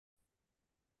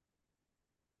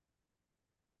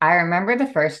I remember the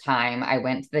first time I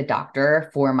went to the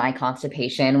doctor for my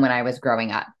constipation when I was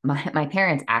growing up. My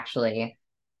parents actually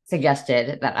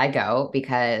suggested that I go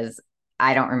because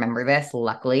I don't remember this,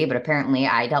 luckily, but apparently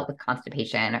I dealt with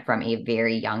constipation from a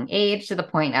very young age to the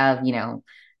point of,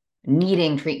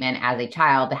 needing treatment as a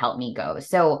child to help me go.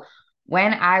 So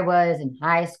when I was in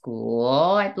high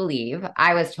school, I believe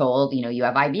I was told, you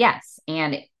have IBS.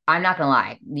 And I'm not going to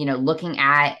lie, looking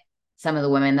at some of the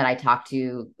women that I talk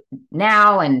to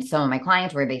now and some of my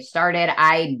clients where they started,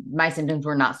 my symptoms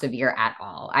were not severe at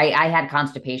all. I had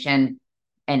constipation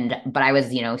but I was,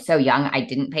 so young, I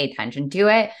didn't pay attention to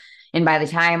it. And by the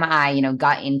time I,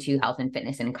 got into health and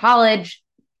fitness in college,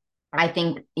 I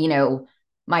think,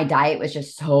 my diet was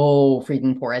just so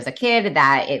freaking poor as a kid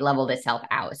that it leveled itself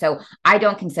out. So I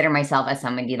don't consider myself as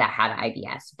somebody that had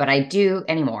IBS, but I do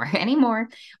anymore,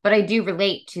 but I do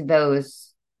relate to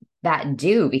those that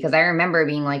do because I remember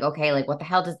being like, okay, like what the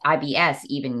hell does IBS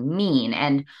even mean?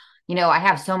 And, I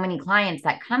have so many clients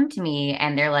that come to me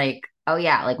and they're like, oh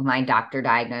yeah, like my doctor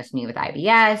diagnosed me with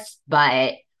IBS,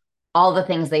 but all the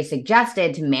things they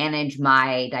suggested to manage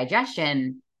my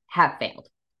digestion have failed.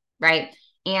 Right.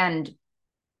 And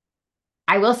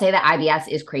I will say that IBS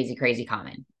is crazy, crazy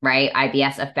common, right?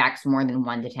 IBS affects more than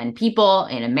 1 to 10 people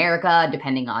in America,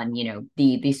 depending on,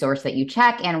 the source that you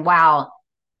check. And while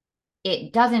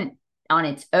it doesn't on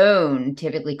its own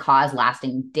typically cause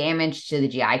lasting damage to the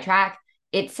GI tract,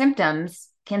 its symptoms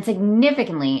can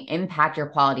significantly impact your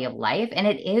quality of life. And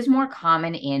it is more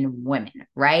common in women,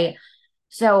 right?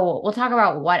 So we'll talk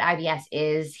about what IBS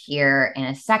is here in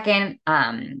a second.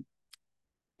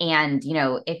 And,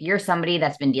 if you're somebody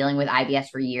that's been dealing with IBS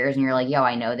for years and you're like, yo,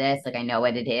 I know this, like, I know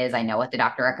what it is, I know what the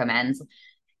doctor recommends,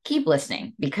 keep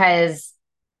listening because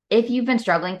if you've been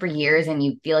struggling for years and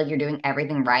you feel like you're doing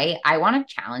everything right, I want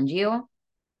to challenge you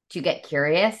to get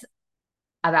curious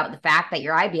about the fact that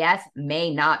your IBS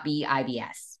may not be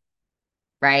IBS,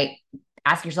 right?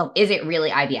 Ask yourself, is it really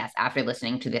IBS after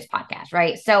listening to this podcast,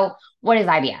 right? So, what is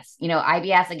IBS?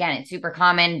 IBS, again, it's super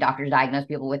common. Doctors diagnose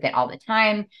people with it all the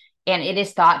time. And it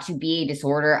is thought to be a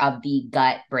disorder of the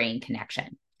gut brain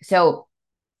connection. So,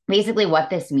 basically,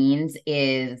 what this means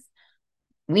is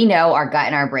we know our gut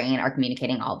and our brain are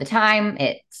communicating all the time.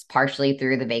 It's partially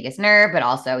through the vagus nerve, but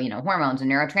also, hormones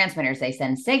and neurotransmitters. They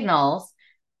send signals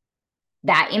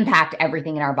that impact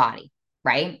everything in our body,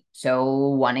 right? So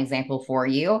one example for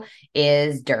you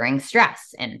is during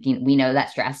stress. And we know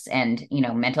that stress and,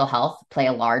 mental health play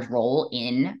a large role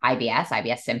in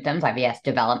IBS symptoms, IBS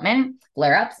development,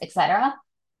 flare-ups, etc.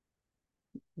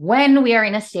 When we are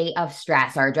in a state of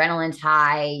stress, our adrenaline's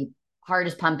high, heart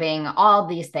is pumping, all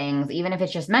these things, even if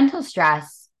it's just mental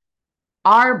stress,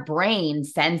 our brain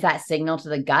sends that signal to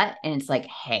the gut and it's like,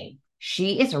 hey,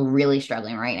 she is really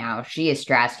struggling right now. She is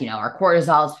stressed. Our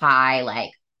cortisol is high.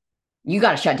 Like, you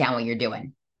got to shut down what you're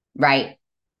doing, right?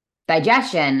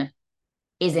 Digestion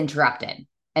is interrupted.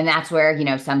 And that's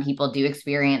where, some people do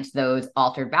experience those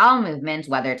altered bowel movements,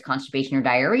 whether it's constipation or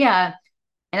diarrhea.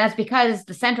 And that's because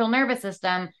the central nervous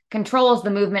system controls the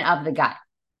movement of the gut,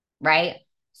 right?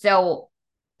 So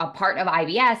a part of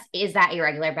IBS is that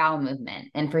irregular bowel movement.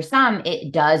 And for some,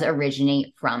 it does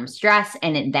originate from stress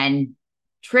and it then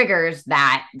triggers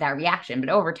that reaction. But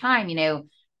over time,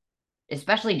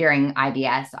 especially during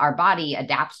IBS, our body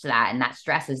adapts to that and that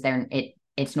stress is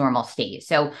its normal state.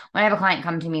 So when I have a client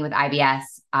come to me with IBS,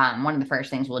 one of the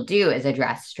first things we'll do is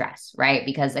address stress, right?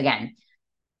 Because again,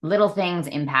 little things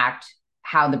impact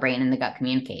how the brain and the gut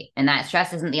communicate. And that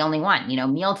stress isn't the only one.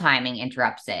 Meal timing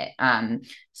interrupts it.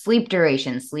 Sleep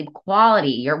duration, sleep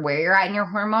quality, where you're at in your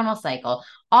hormonal cycle.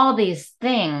 All these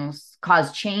things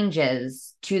cause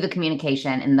changes to the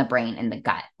communication in the brain and the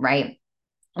gut, right?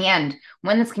 And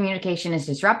when this communication is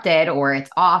disrupted or it's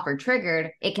off or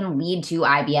triggered, it can lead to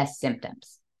IBS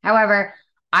symptoms. However,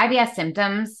 IBS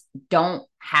symptoms don't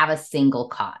have a single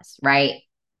cause, right?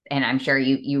 And I'm sure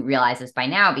you realize this by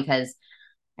now because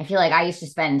I feel like I used to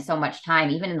spend so much time,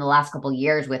 even in the last couple of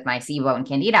years with my SIBO and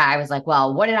Candida. I was like,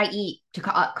 well, what did I eat to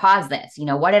cause this?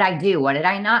 What did I do? What did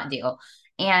I not do?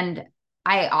 And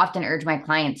I often urge my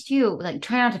clients to like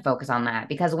try not to focus on that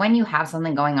because when you have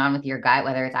something going on with your gut,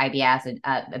 whether it's IBS,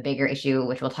 a bigger issue,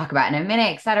 which we'll talk about in a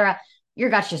minute, et cetera,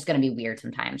 your gut's just going to be weird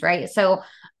sometimes, right? So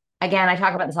again, I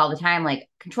talk about this all the time, like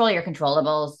control your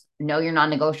controllables, know your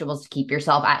non-negotiables to keep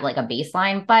yourself at like a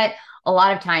baseline. But a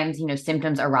lot of times,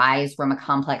 symptoms arise from a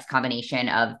complex combination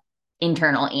of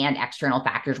internal and external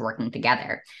factors working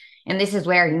together. And this is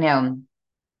where,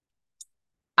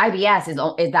 IBS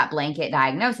is that blanket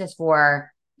diagnosis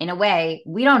for, in a way,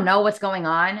 we don't know what's going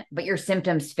on, but your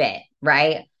symptoms fit,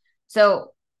 right?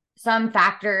 So some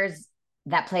factors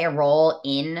that play a role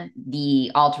in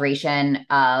the alteration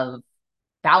of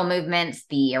bowel movements,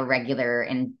 the irregular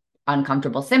and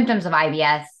uncomfortable symptoms of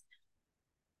IBS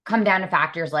come down to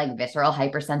factors like visceral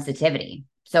hypersensitivity.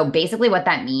 So basically what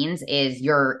that means is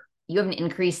you have an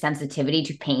increased sensitivity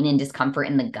to pain and discomfort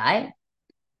in the gut,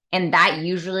 and that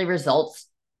usually results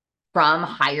from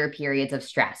higher periods of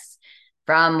stress,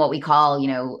 from what we call,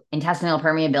 intestinal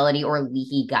permeability or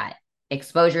leaky gut,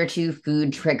 exposure to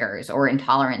food triggers or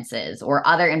intolerances or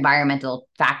other environmental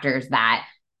factors that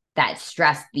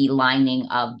stress the lining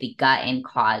of the gut and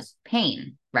cause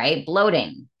pain, right?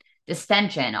 Bloating,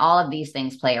 distension, all of these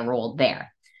things play a role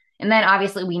there. And then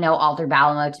obviously we know altered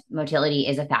bowel motility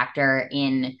is a factor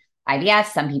in IBS.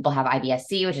 Some people have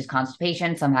IBS-C, which is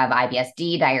constipation. Some have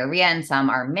IBS-D, diarrhea, and some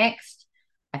are mixed.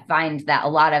 I find that a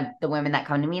lot of the women that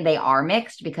come to me, they are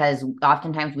mixed because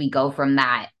oftentimes we go from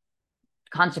that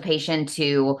constipation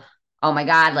to, oh my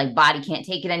God, like body can't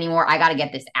take it anymore. I got to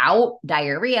get this out,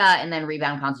 diarrhea, and then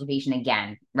rebound constipation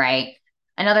again, right?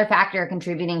 Another factor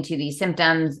contributing to these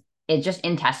symptoms is just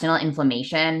intestinal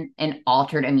inflammation and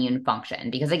altered immune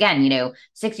function. Because again,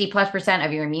 60+%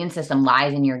 of your immune system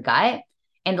lies in your gut,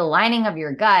 and the lining of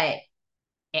your gut,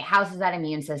 it houses that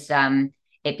immune system.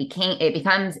 It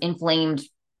becomes inflamed,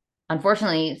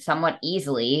 unfortunately, somewhat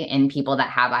easily in people that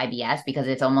have IBS because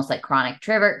it's almost like chronic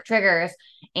triggers.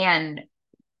 And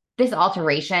this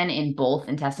alteration in both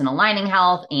intestinal lining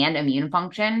health and immune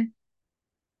function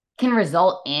can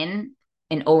result in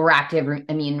an overactive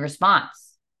immune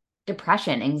response,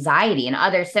 depression, anxiety, and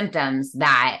other symptoms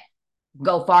that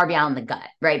go far beyond the gut,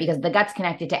 right? Because the gut's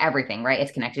connected to everything, right?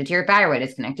 It's connected to your thyroid,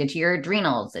 it's connected to your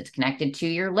adrenals, it's connected to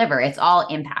your liver, it's all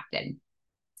impacted.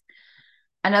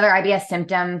 Another IBS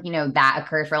symptom, that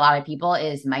occurs for a lot of people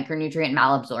is micronutrient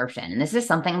malabsorption. And this is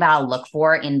something that I'll look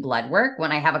for in blood work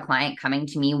when I have a client coming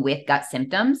to me with gut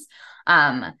symptoms.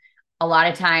 A lot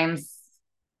of times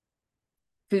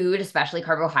food, especially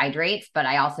carbohydrates, but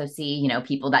I also see,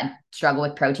 people that struggle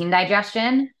with protein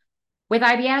digestion with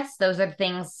IBS. Those are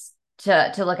things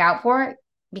to look out for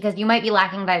because you might be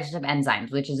lacking digestive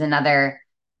enzymes, which is another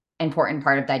important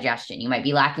part of digestion. You might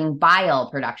be lacking bile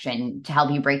production to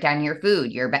help you break down your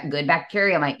food. Your good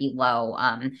bacteria might be low.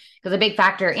 Because a big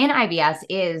factor in IBS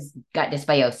is gut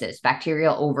dysbiosis,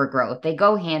 bacterial overgrowth. They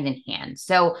go hand in hand.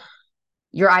 So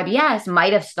your IBS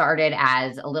might have started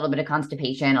as a little bit of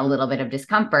constipation, a little bit of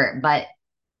discomfort, but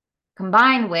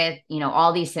combined with,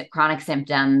 all these chronic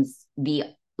symptoms, the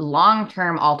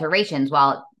long-term alterations,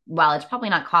 while it's probably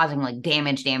not causing like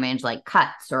damage like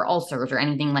cuts or ulcers or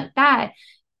anything like that,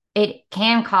 it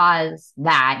can cause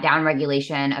that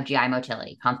downregulation of GI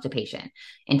motility, constipation,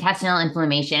 intestinal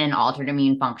inflammation, and altered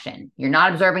immune function. You're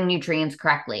not absorbing nutrients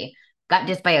correctly. Gut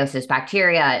dysbiosis,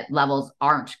 bacteria levels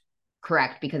aren't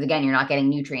correct because, again, you're not getting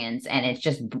nutrients, and it's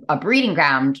just a breeding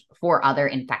ground for other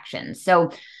infections.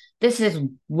 So this is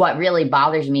what really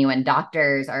bothers me when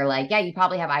doctors are like, yeah, you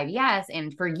probably have IBS.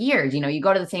 And for years, you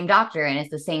go to the same doctor and it's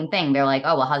the same thing. They're like,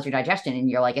 oh, well, how's your digestion? And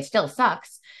you're like, it still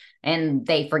sucks. And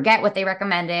they forget what they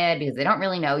recommended because they don't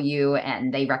really know you.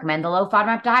 And they recommend the low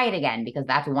FODMAP diet again, because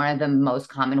that's one of the most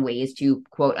common ways to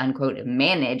quote unquote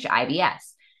manage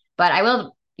IBS. But I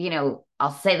will,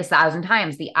 I'll say this 1,000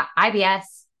 times, the IBS,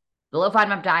 the low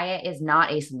FODMAP diet is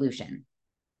not a solution.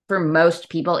 For most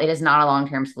people, it is not a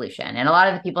long-term solution. And a lot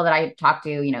of the people that I talk to,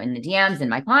 in the DMs and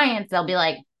my clients, they'll be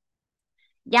like,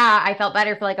 yeah, I felt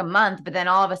better for like a month, but then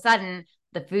all of a sudden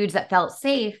the foods that felt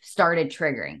safe started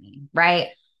triggering me, right?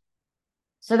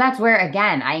 So that's where,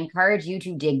 again, I encourage you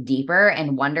to dig deeper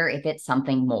and wonder if it's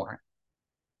something more.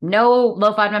 No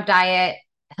low FODMAP diet,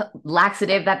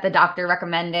 laxative that the doctor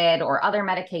recommended, or other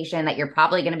medication that you're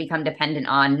probably going to become dependent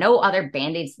on. No other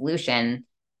Band-Aid solution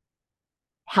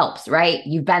helps, right?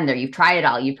 You've been there. You've tried it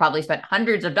all. You've probably spent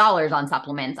hundreds of dollars on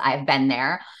supplements. I've been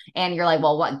there. And you're like,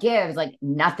 well, what gives? Like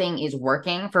nothing is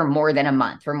working for more than a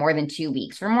month, for more than 2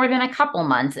 weeks, for more than a couple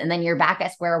months. And then you're back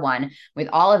at square one with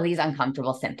all of these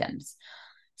uncomfortable symptoms.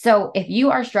 So if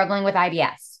you are struggling with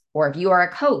IBS, or if you are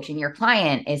a coach and your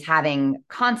client is having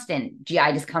constant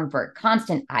GI discomfort,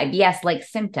 constant IBS-like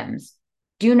symptoms,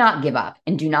 do not give up,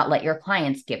 and do not let your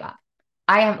clients give up.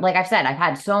 Like I've said, I've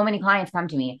had so many clients come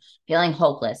to me feeling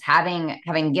hopeless, having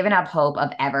given up hope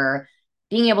of ever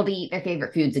being able to eat their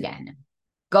favorite foods again,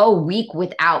 go a week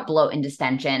without bloat and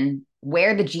distension,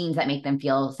 wear the jeans that make them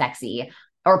feel sexy,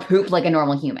 or poop like a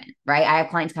normal human, right? I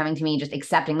have clients coming to me just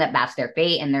accepting that that's their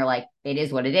fate. And they're like, it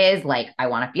is what it is. Like, I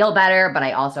want to feel better, but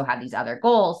I also have these other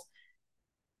goals.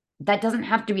 That doesn't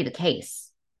have to be the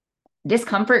case.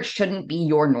 Discomfort shouldn't be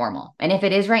your normal. And if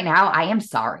it is right now, I am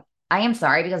sorry. I am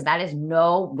sorry, because that is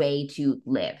no way to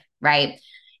live, right?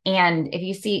 And if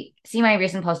you see my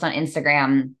recent post on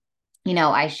Instagram,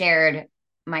 I shared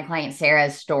my client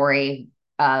Sarah's story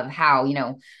of how,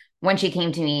 when she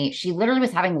came to me, she literally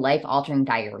was having life-altering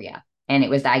diarrhea, and it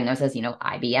was diagnosed as,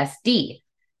 IBS-D,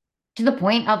 to the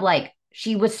point of like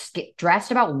she was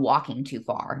stressed about walking too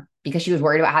far because she was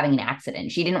worried about having an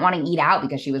accident. She didn't want to eat out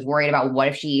because she was worried about what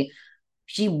if she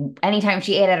anytime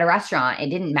she ate at a restaurant, it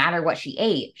didn't matter what she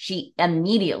ate, she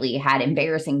immediately had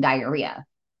embarrassing diarrhea,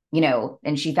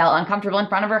 and she felt uncomfortable in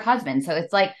front of her husband. So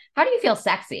it's like, how do you feel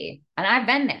sexy? And I've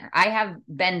been there. I have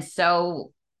been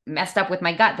so messed up with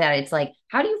my gut that it's like,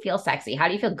 how do you feel sexy? How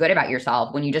do you feel good about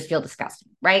yourself when you just feel disgusting?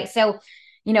 Right. So,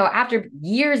 after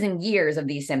years and years of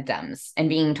these symptoms and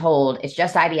being told it's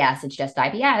just IBS, it's just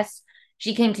IBS,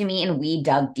 she came to me and we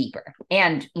dug deeper.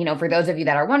 And, for those of you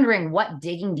that are wondering what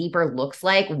digging deeper looks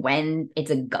like when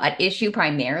it's a gut issue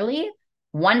primarily,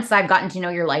 once I've gotten to know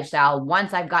your lifestyle,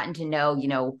 once I've gotten to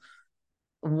know,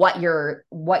 what your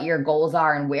goals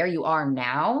are and where you are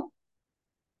now,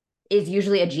 is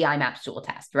usually a GI map stool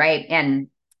test, right? And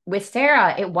with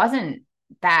Sarah, it wasn't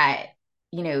that,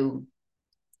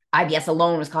 IBS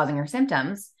alone was causing her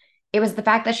symptoms. It was the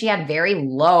fact that she had very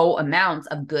low amounts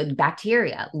of good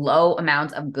bacteria, low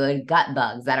amounts of good gut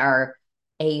bugs that are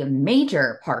a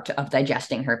major part of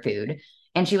digesting her food.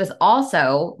 And she was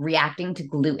also reacting to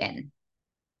gluten.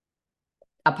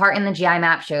 A part in the GI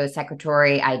map shows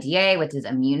secretory IgA, which is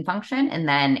immune function, and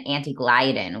then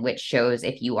anti-gliadin, which shows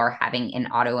if you are having an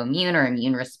autoimmune or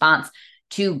immune response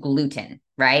to gluten,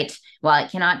 right? While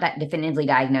it cannot definitively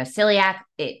diagnose celiac,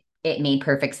 it made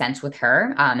perfect sense with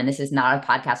her. And this is not a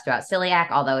podcast about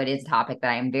celiac, although it is a topic that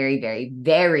I'm very, very,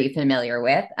 very familiar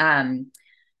with.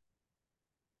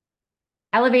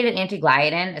 Elevated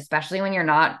anti-gliadin, especially when you're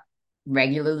not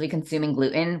regularly consuming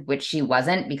gluten, which she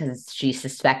wasn't because she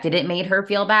suspected it made her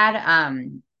feel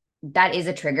bad. That is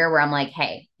a trigger where I'm like,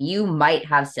 hey, you might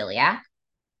have celiac.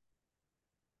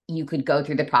 You could go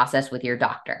through the process with your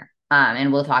doctor.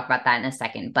 And we'll talk about that in a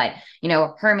second. But,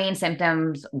 her main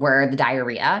symptoms were the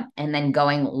diarrhea and then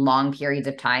going long periods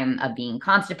of time of being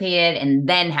constipated and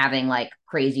then having like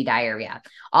crazy diarrhea.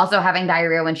 Also having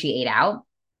diarrhea when she ate out,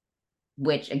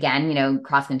 which again,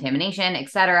 cross-contamination,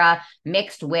 etc.,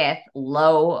 mixed with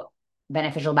low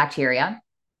beneficial bacteria.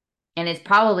 And it's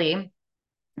probably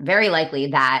very likely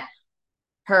that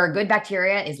her good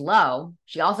bacteria is low.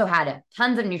 She also had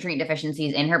tons of nutrient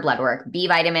deficiencies in her blood work, B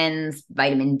vitamins,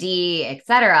 vitamin D,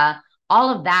 etc. All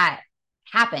of that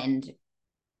happened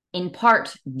in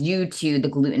part due to the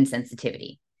gluten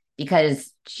sensitivity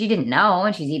because she didn't know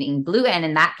and she's eating gluten,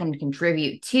 and that can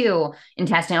contribute to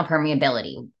intestinal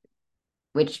permeability,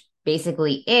 which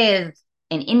basically is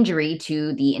an injury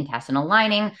to the intestinal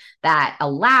lining that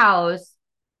allows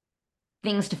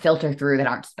things to filter through that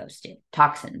aren't supposed to,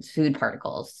 toxins, food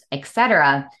particles,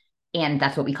 etc. And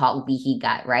that's what we call leaky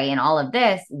gut, right? And all of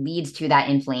this leads to that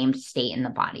inflamed state in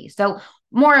the body. So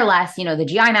more or less, the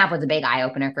GI map was a big eye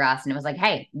opener for us. And it was like,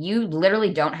 hey, you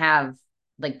literally don't have,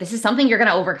 like, this is something you're going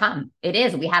to overcome. It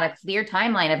is. We had a clear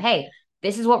timeline of, hey,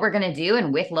 this is what we're going to do.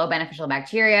 And with low beneficial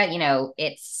bacteria,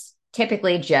 it's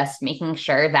typically just making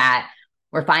sure that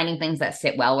we're finding things that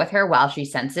sit well with her while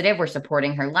she's sensitive. We're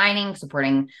supporting her lining,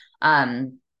 supporting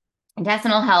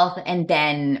intestinal health, and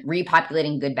then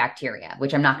repopulating good bacteria,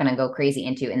 which I'm not going to go crazy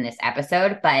into in this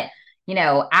episode. But,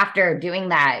 after doing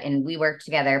that, and we worked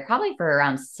together probably for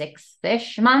around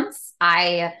 6-ish months,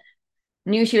 I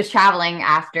knew she was traveling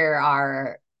after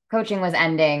our coaching was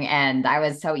ending. And I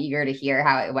was so eager to hear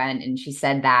how it went. And she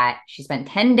said that she spent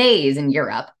 10 days in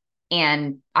Europe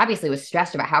and obviously was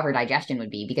stressed about how her digestion would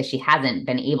be because she hasn't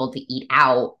been able to eat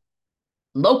out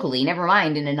locally, never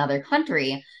mind in another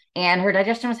country. And her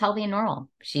digestion was healthy and normal.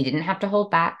 She didn't have to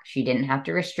hold back. She didn't have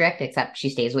to restrict, except she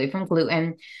stays away from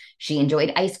gluten. She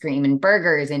enjoyed ice cream and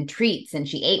burgers and treats, and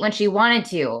she ate when she wanted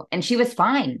to. And she was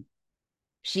fine.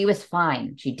 She was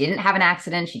fine. She didn't have an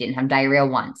accident. She didn't have diarrhea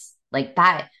once. Like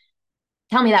that.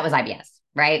 Tell me that was IBS,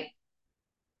 right?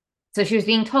 So she was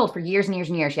being told for years and years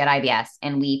and years she had IBS,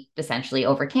 and we essentially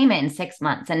overcame it in 6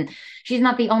 months. And she's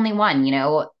not the only one.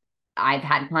 I've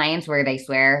had clients where they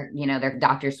swear, their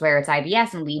doctors swear it's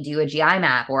IBS, and we do a GI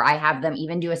map, or I have them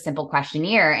even do a simple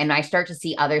questionnaire, and I start to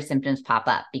see other symptoms pop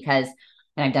up because,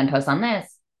 and I've done posts on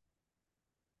this,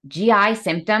 GI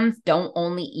symptoms don't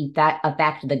only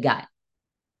affect the gut.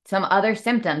 Some other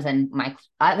symptoms, and one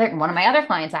of my other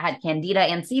clients, I had Candida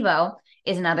and SIBO,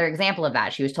 is another example of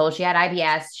that. She was told she had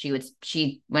IBS.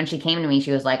 When she came to me,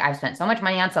 she was like, I've spent so much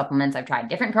money on supplements. I've tried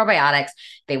different probiotics.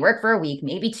 They work for a week,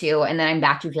 maybe 2. And then I'm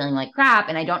back to feeling like crap.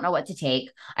 And I don't know what to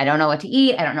take. I don't know what to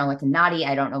eat. I don't know what to not eat.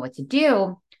 I don't know what to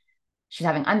do. She's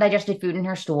having undigested food in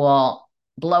her stool,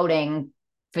 bloating,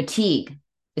 Fatigue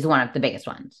is one of the biggest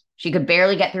ones. She could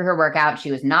barely get through her workout.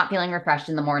 She was not feeling refreshed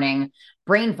in the morning.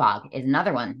 Brain fog is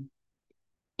another one.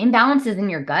 Imbalances in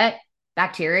your gut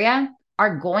bacteria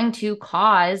are going to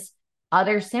cause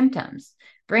other symptoms.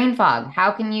 Brain fog,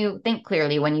 how can you think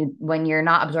clearly when you're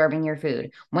not absorbing your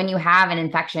food, when you have an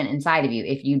infection inside of you,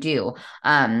 if you do,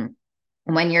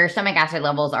 when your stomach acid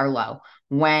levels are low,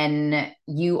 when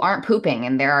you aren't pooping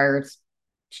and there are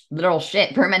little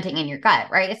shit fermenting in your gut,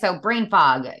 right? So brain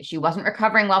fog, she wasn't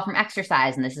recovering well from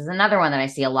exercise. And this is another one that I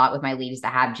see a lot with my ladies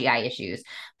that have GI issues.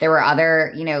 There were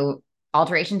other,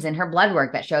 alterations in her blood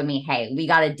work that showed me, hey, we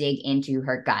got to dig into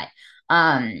her gut.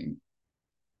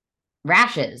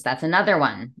 Rashes, that's another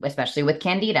one, especially with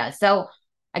candida. So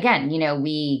again,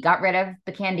 we got rid of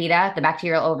the candida, the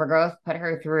bacterial overgrowth, put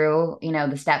her through,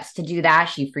 the steps to do that.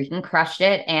 She freaking crushed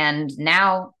it. And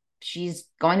now she's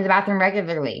going to the bathroom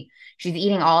regularly. She's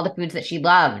eating all the foods that she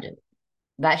loved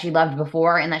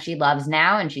before and that she loves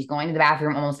now. And she's going to the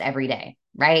bathroom almost every day.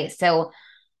 Right. So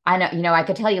I know, I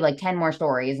could tell you like 10 more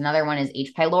stories. Another one is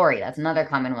H. pylori. That's another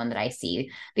common one that I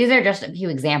see. These are just a few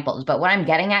examples. But what I'm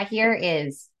getting at here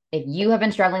is if you have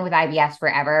been struggling with IBS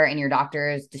forever and your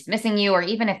doctor is dismissing you, or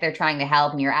even if they're trying to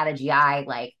help and you're at a GI,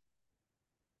 like,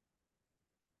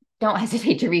 don't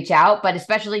hesitate to reach out, but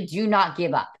especially do not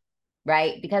give up,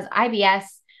 right? Because IBS,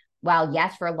 while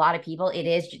yes, for a lot of people, it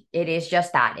is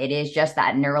just that. It is just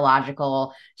that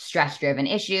neurological stress-driven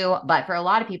issue. But for a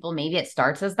lot of people, maybe it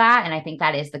starts as that. And I think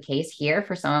that is the case here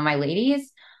for some of my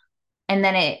ladies. And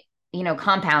then it,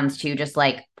 compounds to just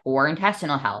like poor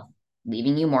intestinal health,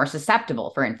 leaving you more susceptible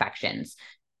for infections,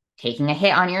 taking a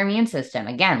hit on your immune system,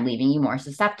 again, leaving you more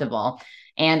susceptible.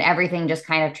 And everything just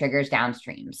kind of triggers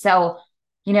downstream. So,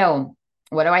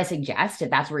 what do I suggest if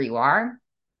that's where you are?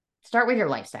 Start with your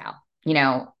lifestyle.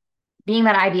 Being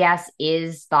that IBS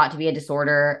is thought to be a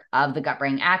disorder of the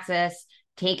gut-brain axis,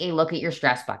 take a look at your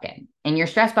stress bucket. And your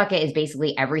stress bucket is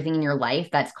basically everything in your life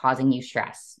that's causing you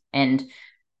stress. And,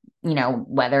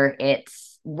 whether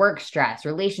it's work stress,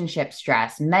 relationship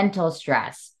stress, mental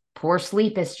stress, poor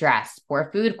sleep is stress, poor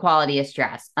food quality is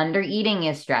stress, under eating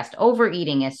is stressed,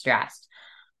 overeating is stressed,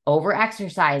 over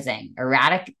exercising,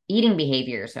 erratic eating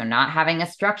behavior. So not having a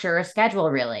structure or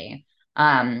schedule really.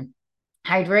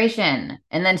 Hydration,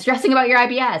 and then stressing about your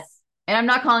IBS. And I'm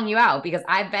not calling you out because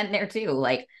I've been there too.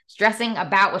 Like stressing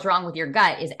about what's wrong with your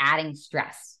gut is adding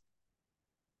stress.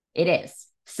 It is.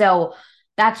 So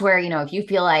that's where, if you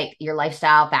feel like your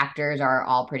lifestyle factors are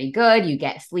all pretty good, you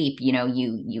get sleep,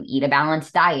 you eat a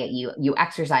balanced diet, you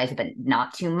exercise, but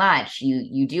not too much,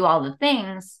 you do all the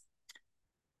things.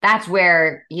 That's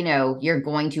where, you're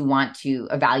going to want to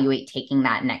evaluate taking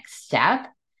that next step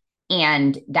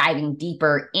and diving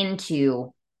deeper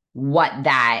into what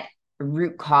that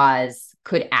root cause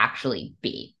could actually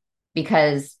be.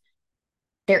 Because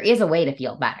there is a way to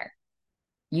feel better.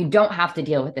 You don't have to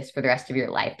deal with this for the rest of your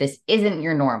life. This isn't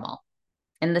your normal.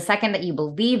 And the second that you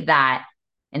believe that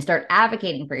and start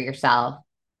advocating for yourself,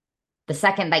 the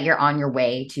second that you're on your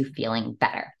way to feeling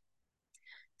better.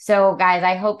 So guys,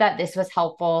 I hope that this was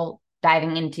helpful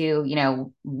diving into,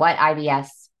 what IBS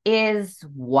is,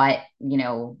 what,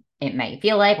 it might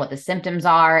feel like, what the symptoms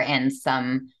are, and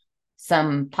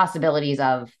some possibilities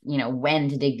of, when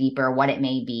to dig deeper, what it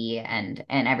may be, and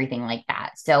everything like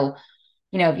that. So,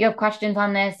 if you have questions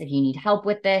on this, if you need help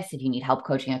with this, if you need help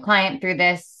coaching a client through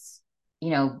this,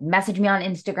 message me on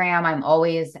Instagram. I'm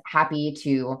always happy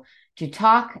to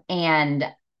talk, and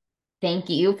thank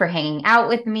you for hanging out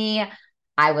with me.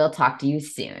 I will talk to you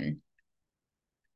soon.